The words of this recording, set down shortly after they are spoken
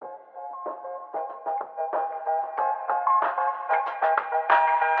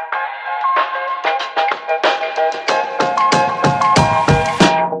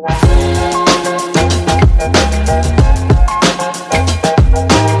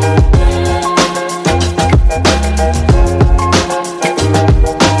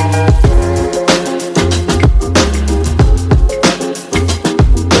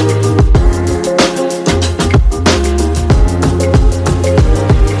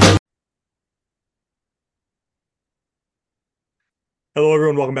Hello,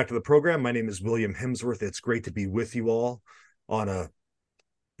 everyone. Welcome back to the program. My name is William Hemsworth. It's great to be with you all on a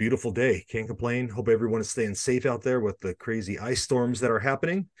beautiful day. Can't complain. Hope everyone is staying safe out there with the crazy ice storms that are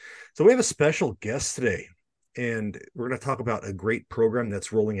happening. So, we have a special guest today, and we're going to talk about a great program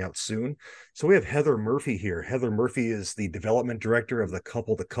that's rolling out soon. So, we have Heather Murphy here. Heather Murphy is the development director of the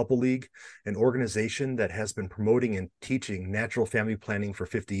Couple to Couple League, an organization that has been promoting and teaching natural family planning for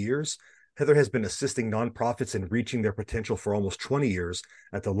 50 years. Heather has been assisting nonprofits in reaching their potential for almost 20 years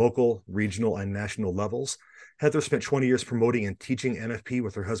at the local, regional, and national levels. Heather spent 20 years promoting and teaching NFP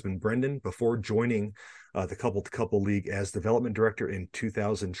with her husband, Brendan, before joining the Couple to Couple League as development director in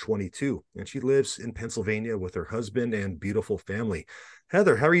 2022. And she lives in Pennsylvania with her husband and beautiful family.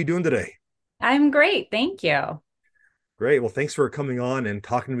 Heather, how are you doing today? I'm great. Thank you. Great. Well, thanks for coming on and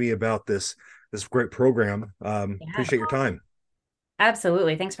talking to me about this great program. Yeah, Appreciate your time.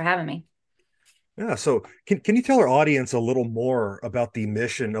 absolutely. Thanks for having me. Yeah. So can you tell our audience a little more about the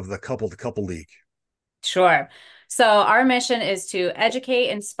mission of the Couple to Couple League? Sure. So, our mission is to educate,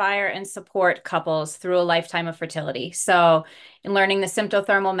 inspire, and support couples through a lifetime of fertility. So, in learning the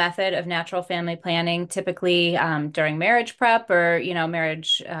symptothermal method of natural family planning, typically during marriage prep or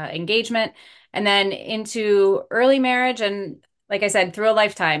marriage engagement, and then into early marriage and like I said, through a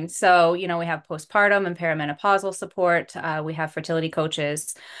lifetime. So, we have postpartum and perimenopausal support. We have fertility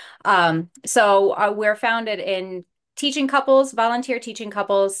coaches. We're founded in teaching couples, volunteer teaching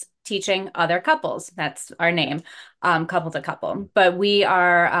couples, teaching other couples. That's our name, couple to couple. But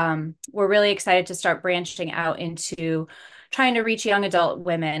we're really excited to start branching out into trying to reach young adult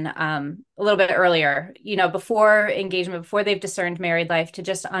women a little bit earlier, before engagement, before they've discerned married life, to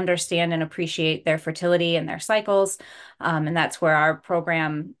just understand and appreciate their fertility and their cycles. And that's where our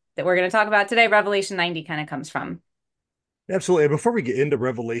program that we're going to talk about today, Revelation90, kind of comes from. Absolutely. And before we get into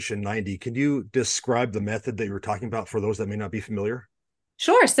Revelation 90, can you describe the method that you were talking about for those that may not be familiar?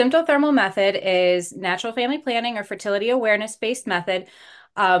 Sure. Symptothermal method is natural family planning or fertility awareness based method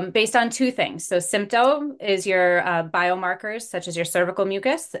based on two things. So, sympto is your biomarkers, such as your cervical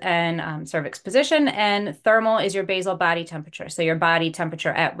mucus and cervix position, and thermal is your basal body temperature, so your body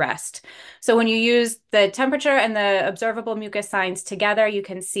temperature at rest. So, when you use the temperature and the observable mucus signs together, you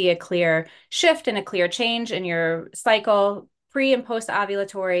can see a clear shift and a clear change in your cycle, pre and post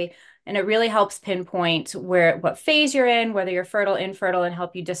ovulatory, and it really helps pinpoint what phase you're in, whether you're fertile, infertile, and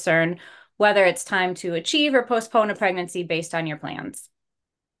help you discern whether it's time to achieve or postpone a pregnancy based on your plans.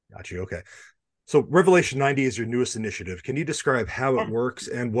 Got you. Okay. So Revelation 90 is your newest initiative. Can you describe how it works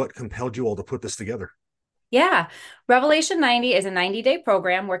and what compelled you all to put this together? Yeah. Revelation90 is a 90-day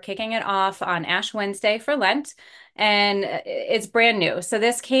program. We're kicking it off on Ash Wednesday for Lent, and it's brand new. So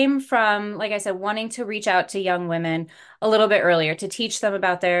this came from, like I said, wanting to reach out to young women a little bit earlier to teach them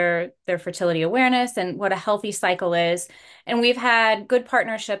about their fertility awareness and what a healthy cycle is. And we've had good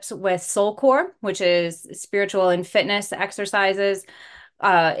partnerships with Soul Core, which is spiritual and fitness exercises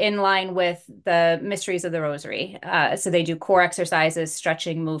in line with the Mysteries of the Rosary. So they do core exercises,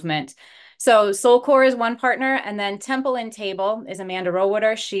 stretching, movement. So Soul Core is one partner, and then Temple and Table is Amanda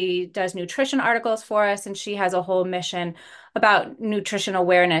Rowood. She does nutrition articles for us, and she has a whole mission about nutrition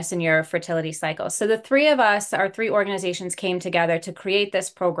awareness in your fertility cycle. So the three of us, our three organizations, came together to create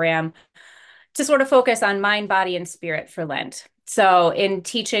this program to sort of focus on mind, body, and spirit for Lent. So, in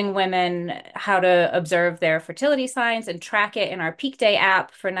teaching women how to observe their fertility signs and track it in our Peak Day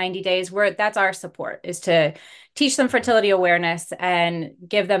app for 90 days, where that's our support is to teach them fertility awareness and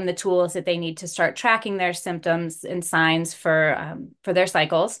give them the tools that they need to start tracking their symptoms and signs for their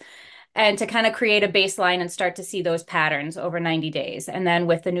cycles and to kind of create a baseline and start to see those patterns over 90 days. And then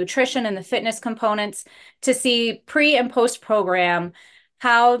with the nutrition and the fitness components to see pre and post program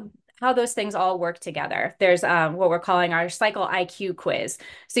how those things all work together. There's what we're calling our cycle IQ quiz.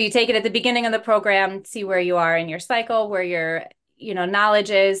 So you take it at the beginning of the program, see where you are in your cycle, where your knowledge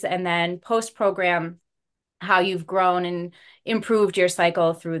is, and then post program how you've grown and improved your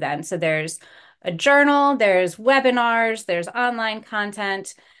cycle through then. So there's a journal, there's webinars, there's online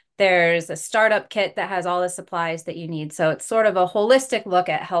content, there's a startup kit that has all the supplies that you need. So it's sort of a holistic look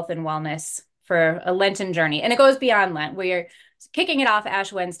at health and wellness for a Lenten journey. And it goes beyond Lent. We're kicking it off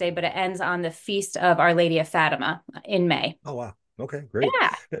Ash Wednesday, but it ends on the Feast of Our Lady of Fatima in May. Oh wow. Okay, great.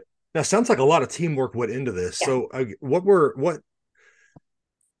 Yeah. Now sounds like a lot of teamwork went into this. Yeah. So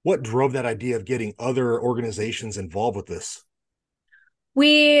what drove that idea of getting other organizations involved with this?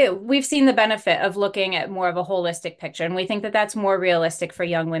 We've seen the benefit of looking at more of a holistic picture, and we think that that's more realistic for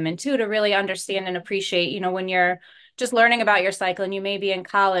young women too, to really understand and appreciate, when you're just learning about your cycle and you may be in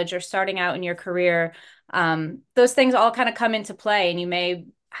college or starting out in your career, those things all kind of come into play,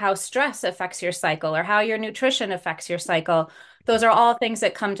 and how stress affects your cycle or how your nutrition affects your cycle. those are all things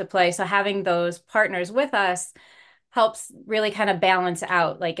that come to play. So having those partners with us helps really kind of balance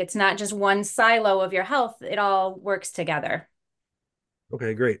out. Like it's not just one silo of your health, it all works together.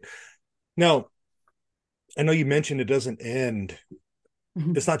 Okay, great. Now, I know you mentioned it doesn't end.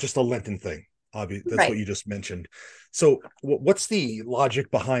 It's not just a Lenten thing. Obviously, that's what Right. you just mentioned. So, what's the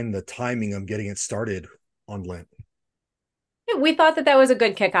logic behind the timing of getting it started on Lent? We thought that that was a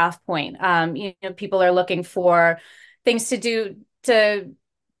good kickoff point. People are looking for things to do to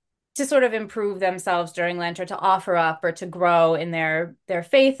sort of improve themselves during Lent or to offer up or to grow in their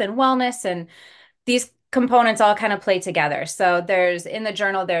faith and wellness. And these components all kind of play together. So there's in the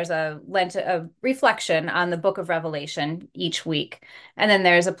journal, there's a reflection on the book of Revelation each week. And then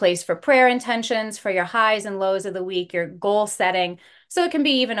there's a place for prayer intentions for your highs and lows of the week, your goal setting. So it can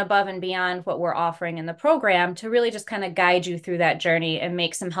be even above and beyond what we're offering in the program to really just kind of guide you through that journey and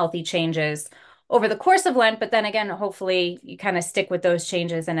make some healthy changes over the course of Lent. But then again, hopefully you kind of stick with those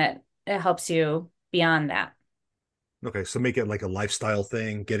changes and it helps you beyond that. Okay, so make it like a lifestyle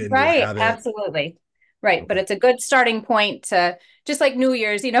thing, get it into a Right, habit. absolutely. Right, but Okay, it's a good starting point to just like New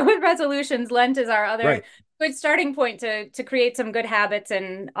Year's, with resolutions, Lent is our other right. good starting point to create some good habits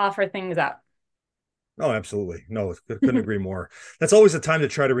and offer things up. Oh, absolutely. No, couldn't agree more. That's always a time to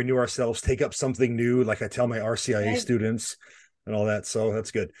try to renew ourselves, take up something new, like I tell my RCIA Right. students and all that. So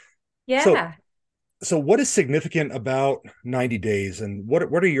that's good. So, Yeah. what is significant about 90 days, and what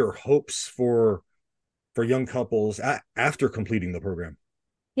are your hopes for young couples after completing the program?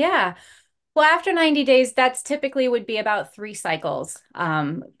 Yeah. Well, after 90 days, that's typically would be about 3 cycles,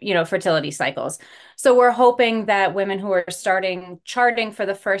 fertility cycles. So we're hoping that women who are starting charting for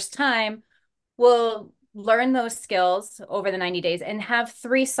the first time will learn those skills over the 90 days and have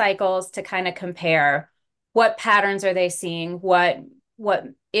 3 cycles to kind of compare what patterns are they seeing, what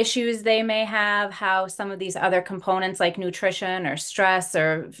issues they may have, how some of these other components like nutrition or stress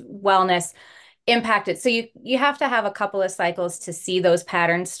or wellness impact it. So you have to have a couple of cycles to see those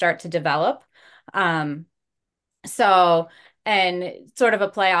patterns start to develop. Um, so and sort of a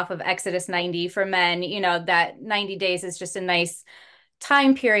play off of Exodus 90 for men, that 90 days is just a nice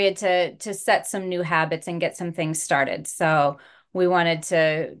time period to set some new habits and get some things started. So we wanted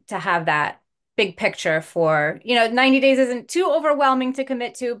to have that big picture for, 90 days isn't too overwhelming to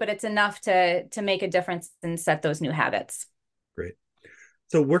commit to, but it's enough to make a difference and set those new habits. Great.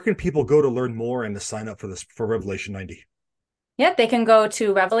 So, where can people go to learn more and to sign up for this for Revelation 90? Yep, they can go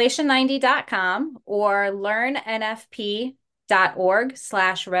to revelation90.com or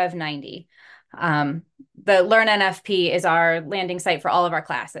learnnfp.org/rev90. The Learn NFP is our landing site for all of our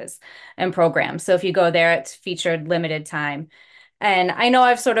classes and programs. So if you go there, it's featured limited time. And I know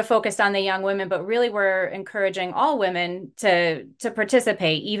I've sort of focused on the young women, but really we're encouraging all women to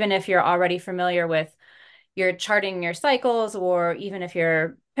participate, even if you're already familiar with you're charting your cycles, or even if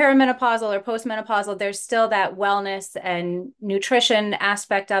you're perimenopausal or postmenopausal, there's still that wellness and nutrition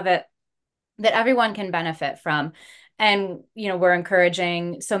aspect of it that everyone can benefit from. And, we're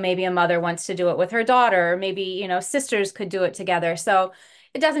encouraging, so maybe a mother wants to do it with her daughter, or maybe, sisters could do it together. So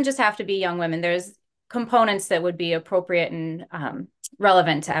it doesn't just have to be young women. There's components that would be appropriate and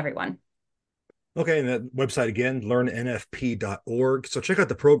relevant to everyone. Okay, and that website again, learnnfp.org. So check out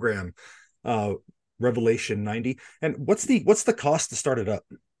the program, uh, Revelation 90. And what's the cost to start it up?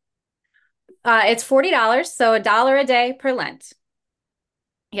 It's $40, so $1 a day per Lent.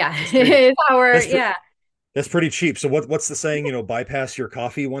 Yeah, That's it pretty. is our, That's pretty. yeah, That's pretty cheap. So what's the saying? Bypass your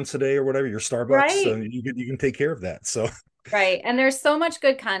coffee once a day or whatever, your Starbucks, right. and you can take care of that. So Right. And there's so much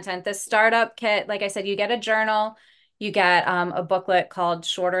good content. The startup kit, like I said, you get a journal, you get a booklet called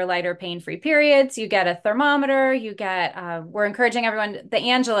Shorter, Lighter, Pain-Free Periods, you get a thermometer, we're encouraging everyone. The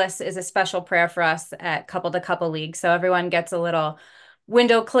Angelus is a special prayer for us at Couple to Couple League. So everyone gets a little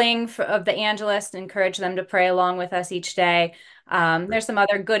window cling of the Angelus, encourage them to pray along with us each day. great. There's some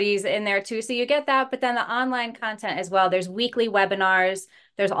other goodies in there too. So you get that, but then the online content as well. There's weekly webinars.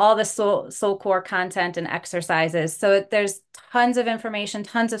 There's all the soul core content and exercises. So there's tons of information,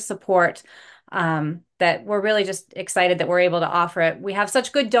 tons of support that we're really just excited that we're able to offer it. We have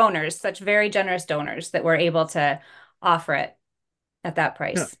such good donors, such very generous donors that we're able to offer it at that Now,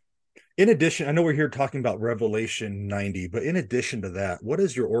 price. in addition, I know we're here talking about Revelation 90, but in addition to that, what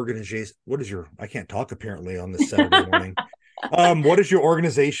is your organization? I can't talk apparently on this Saturday morning. What does your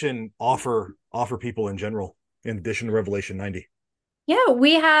organization offer people in general in addition to Revelation 90? Yeah,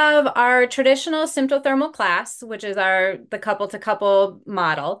 we have our traditional symptothermal class, which is the couple to couple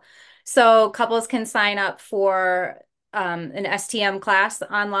model. So couples can sign up for an STM class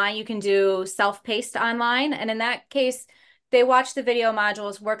online. You can do self-paced online. And in that case, they watch the video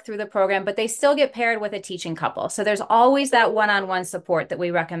modules, work through the program, but they still get paired with a teaching couple. So there's always that one-on-one support that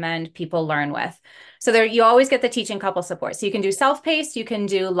we recommend people learn with. So there, you always get the teaching couple support. So you can do self-paced, you can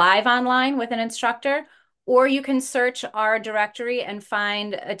do live online with an instructor, or you can search our directory and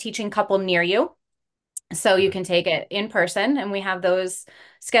find a teaching couple near you. So you can take it in person, and we have those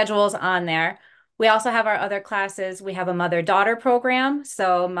schedules on there. We also have our other classes. We have a mother-daughter program.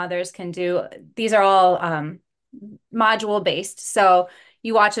 So mothers can do, these are all module based. So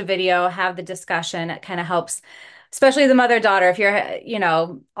you watch a video, have the discussion. It kind of helps, especially the mother-daughter, if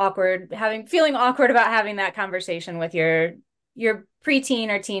you're, awkward, feeling awkward about having that conversation with your preteen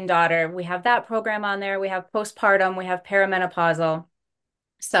or teen daughter. We have that program on there. We have postpartum, we have perimenopausal.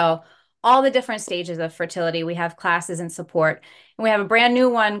 So all the different stages of fertility, we have classes and support. And we have a brand new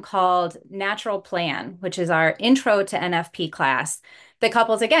one called Natural Plan, which is our intro to NFP class. The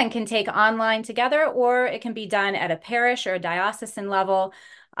couples, again, can take online together, or it can be done at a parish or a diocesan level.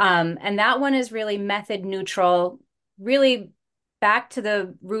 And that one is really method neutral, really back to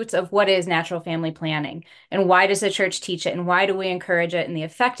the roots of what is natural family planning and why does the church teach it and why do we encourage it and the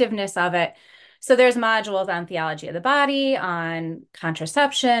effectiveness of it. So there's modules on theology of the body, on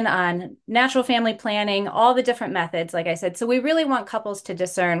contraception, on natural family planning, all the different methods, like I said. So we really want couples to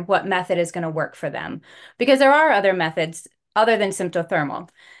discern what method is going to work for them, because there are other methods other than symptothermal.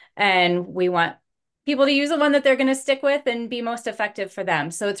 And we want people to use the one that they're going to stick with and be most effective for them.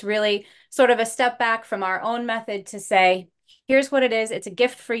 So it's really sort of a step back from our own method to say, here's what it is. It's a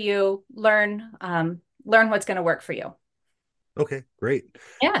gift for you. Learn what's going to work for you. Okay, great.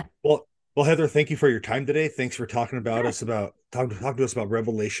 Yeah. Well, Heather, thank you for your time today. Thanks for talking to us about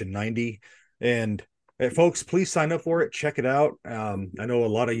Revelation 90. And folks, please sign up for it. Check it out. I know a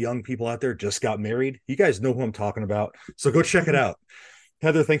lot of young people out there just got married. You guys know who I'm talking about. So go check it out.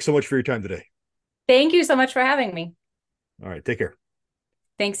 Heather, thanks so much for your time today. Thank you so much for having me. All right, take care.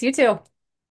 Thanks, you too.